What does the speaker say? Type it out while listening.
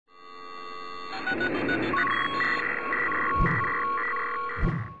Good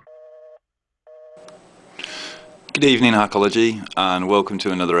evening, Hakology, and welcome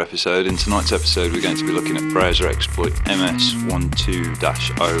to another episode. In tonight's episode we're going to be looking at browser exploit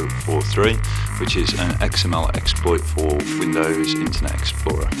ms12-043, which is an XML exploit for Windows Internet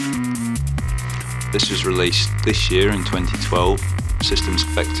Explorer. This was released this year in 2012. Systems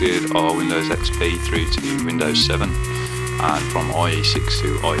affected are Windows XP through to Windows 7 and from IE6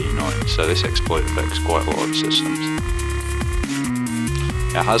 to IE9, so this exploit affects quite a lot of systems.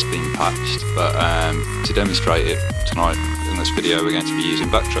 It has been patched, but to demonstrate it tonight in this video we're going to be using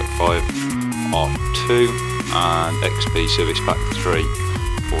Backtrack 5, R2 and XP Service Pack 3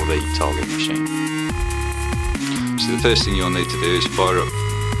 for the target machine. So the first thing you'll need to do is fire up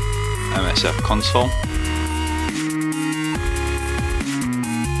msfconsole.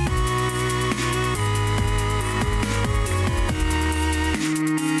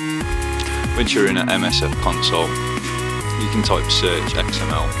 Once you're in an msfconsole, you can type search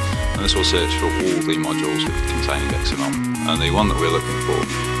XML and this will search for all the modules containing XML, and the one that we're looking for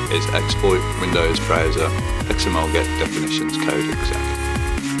is exploit Windows browser XML get definitions code exec.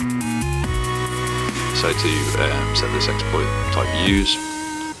 So to set this exploit, type use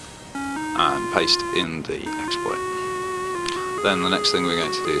and paste in the exploit. Then the next thing we're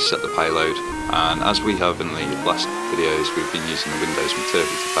going to do is set the payload, and as we have in the last videos we've been using the Windows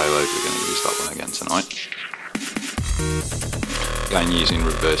meterpreter payload, we're going to use that one again tonight. Again using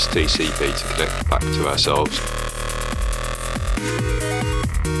reverse TCP to connect back to ourselves.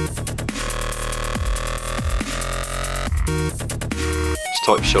 Just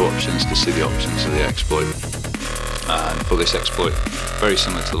type show options to see the options of the exploit. And for this exploit, very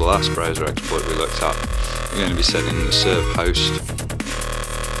similar to the last browser exploit we looked at, we're going to be setting the srvhost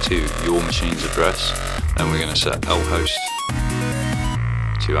to your machine's address, and we're going to set lhost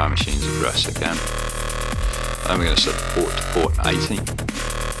to our machine's address again. And we're going to set the port to port 80, and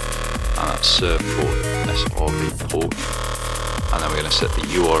that's srvport, srvport, and then we're going to set the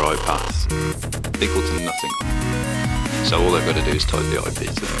uripath equal to nothing. So all they've got to do is type the IP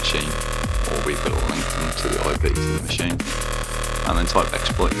to the machine, or we've got to link them to the IP to the machine, and then type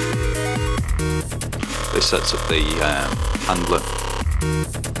exploit. This sets up the handler,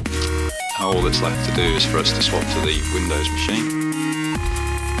 and all that's left to do is for us to swap to the Windows machine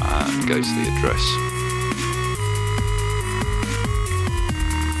and go to the address.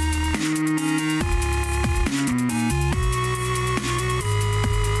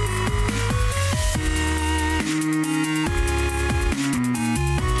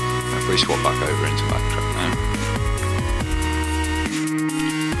 We swap back over into Backtrack now.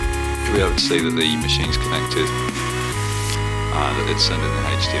 You'll be able to see that the machine's connected and that it's sending the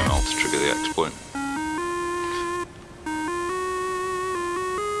HTML to trigger the exploit.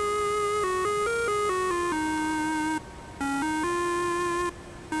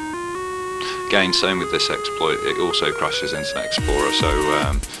 Again, same with this exploit, it also crashes Internet Explorer, so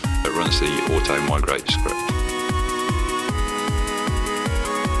it runs the auto migrate script.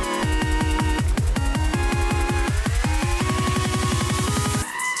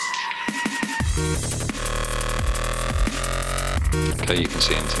 Okay, you can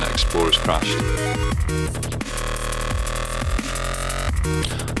see Internet Explorer's crashed.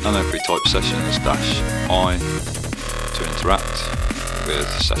 And then if we type session as -I to interact with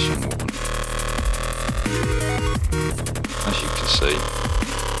session 1. As you can see,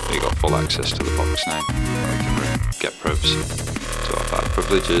 we've got full access to the box now. We can get probes to our bad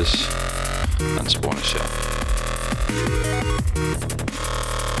privileges and spawn a shell.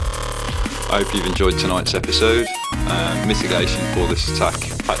 I hope you've enjoyed tonight's episode. Mitigation for this attack: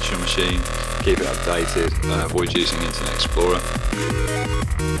 patch your machine, keep it updated, avoid using Internet Explorer.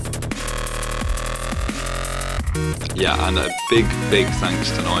 Yeah, and a big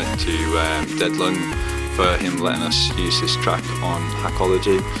thanks tonight to Deadlung for him letting us use this track on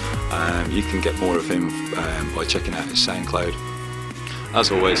Hakology. You can get more of him by checking out his SoundCloud.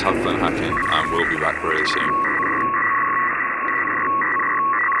 As always, have fun hacking, and we'll be back very soon.